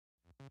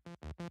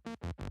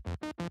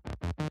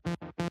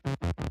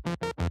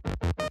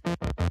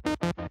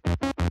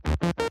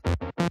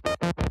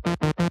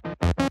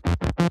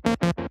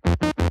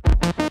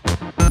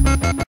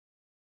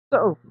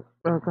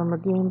welcome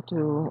again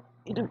to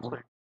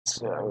Adflx.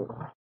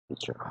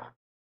 Picture.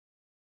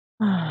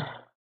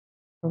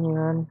 Kung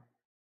yun,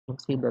 you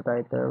see the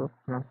title,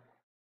 no?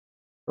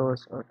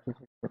 Ghost or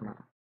Tsushima.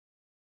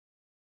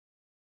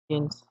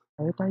 Since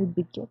tayo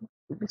bigyan ng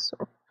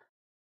episode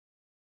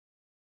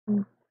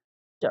ng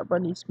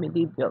Japanese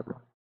medieval,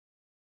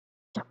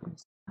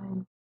 Japanese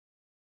time,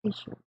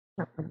 Asian,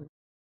 Japanese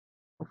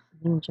of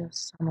ninja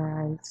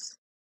samurais.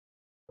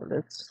 So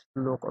let's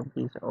look on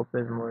this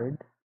open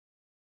world.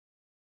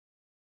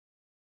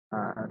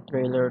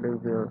 Trailer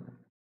reveal.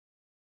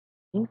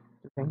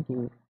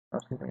 2026.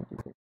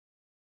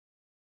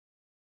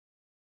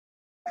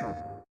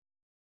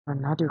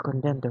 Another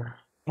contender,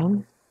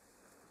 and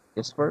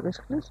it's for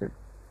exclusive.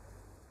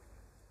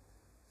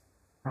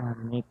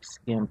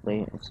 Mixed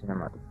gameplay and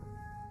cinematic.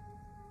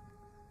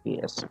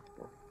 PS4.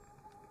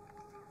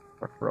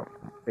 From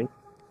Wait.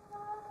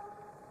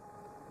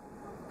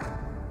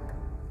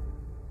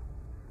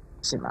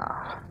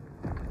 Sima.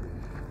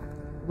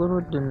 Siguro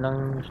dun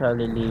lang siya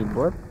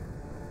lilibot.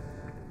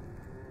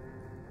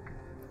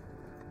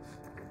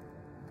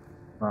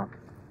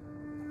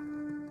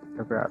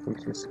 The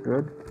graphics is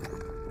good.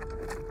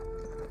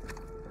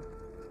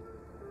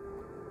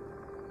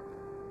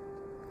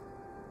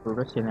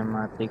 Siguro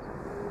cinematic.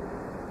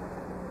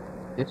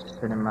 This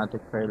cinematic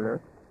trailer.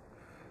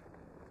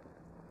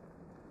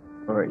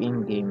 Or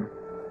in-game.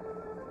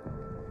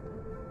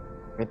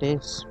 It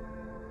is.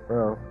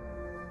 Bro.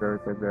 Very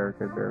good, very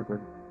good, very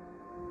good.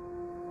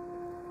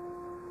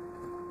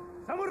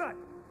 Samurai!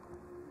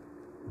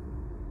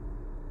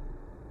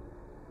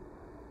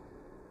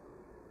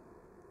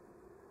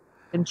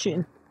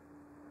 Kenshin.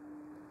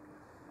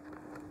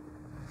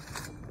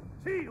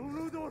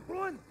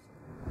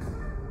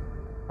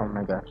 Oh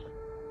my gosh.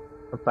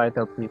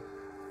 Subtitle please.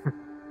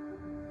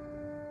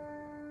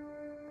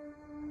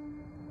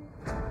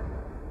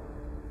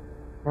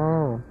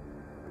 Oh.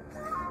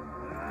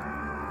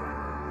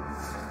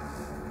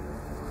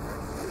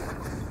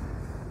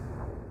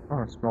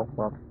 Oh, smoke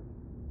bomb.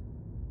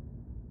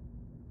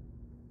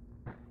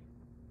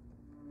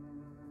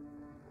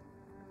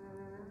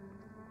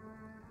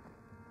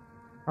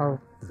 Oh.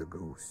 The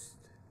ghost.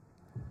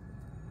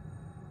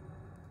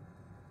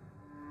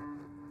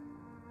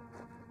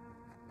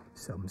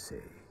 Some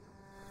say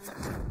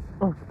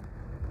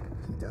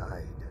he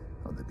died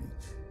on the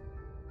beach.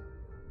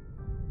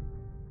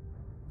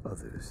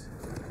 Others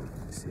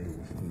say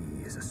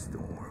he is a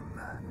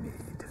storm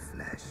made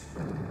flesh.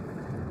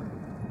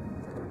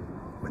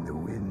 When the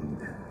wind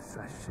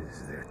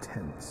thrashes their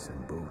tents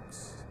and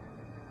boats,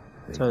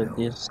 so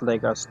this is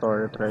like a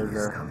story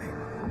trailer.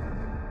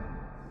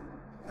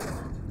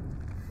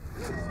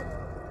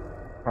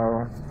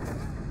 Oh.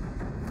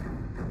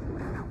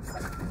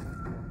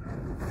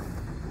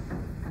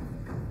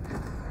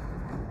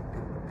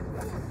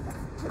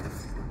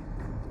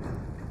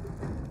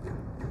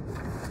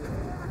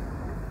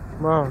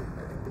 Wow.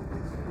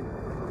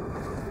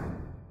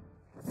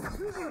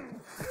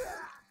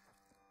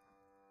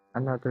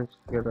 Another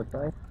skill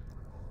type.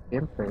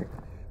 Gameplay.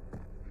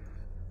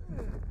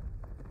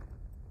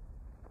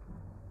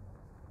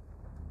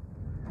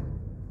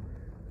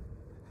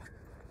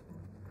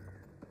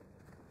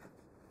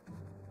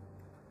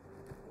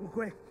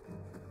 Quick!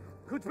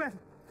 Good man!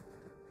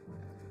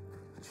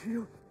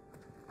 Chill.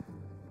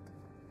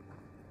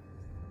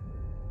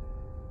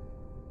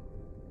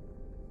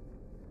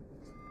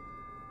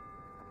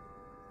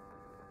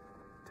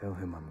 Tell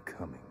him I'm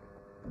coming.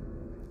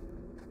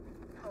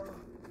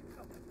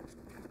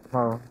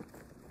 Wow.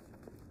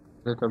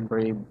 Little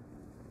brave.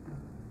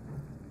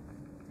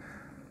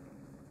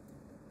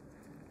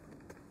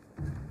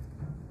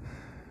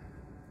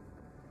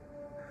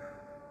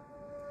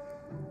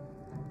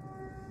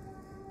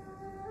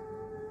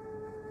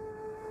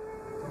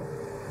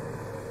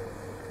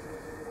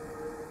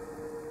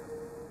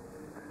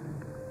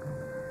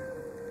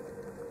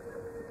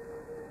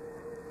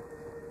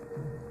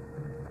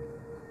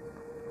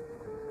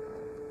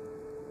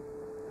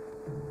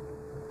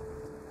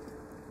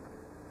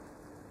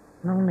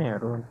 Anong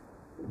meron?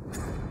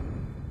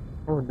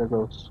 Oh, the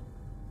ghost.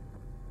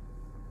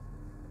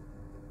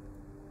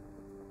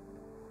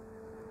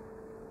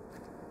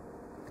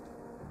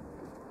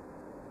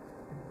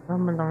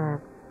 Tama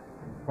lang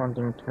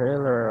konting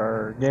trailer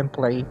or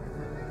gameplay.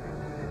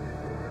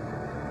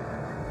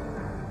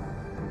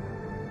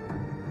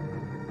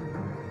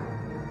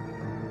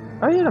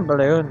 Ayun na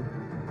pala yun.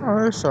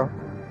 Oh, ayos oh.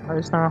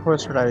 Ayos na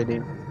horse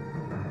riding.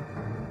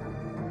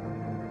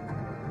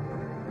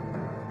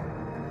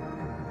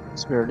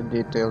 It's very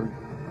detailed.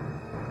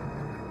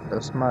 The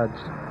smudge.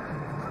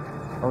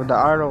 Oh, the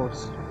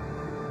arrows.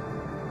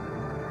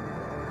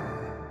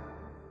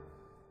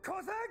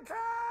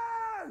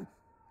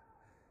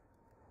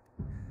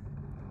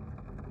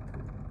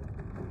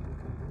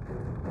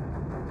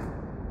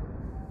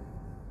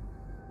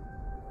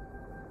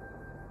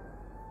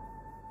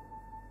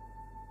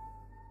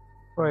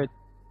 Quite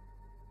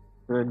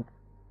good.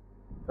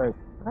 Quite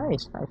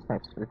nice.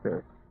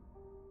 Very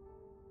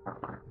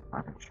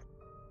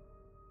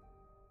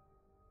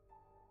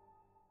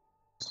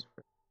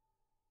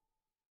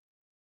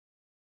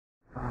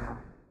Uh,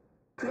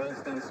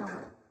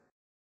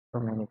 so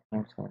many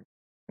games in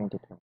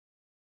 2020.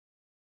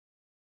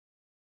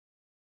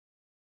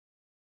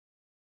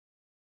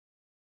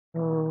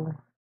 So,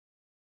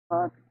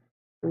 what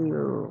do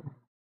you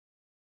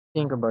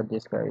think about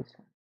this, guys?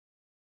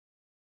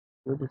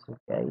 Do this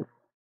guy?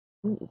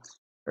 It's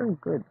very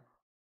good.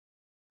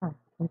 Huh,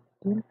 I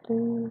didn't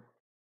play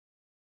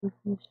with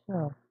this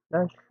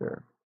last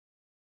year.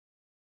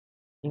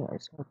 Yeah, I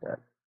saw that.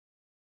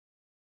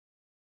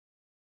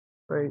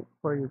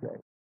 For you guys,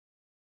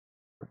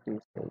 what do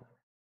you say?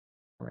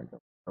 Comment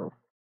below.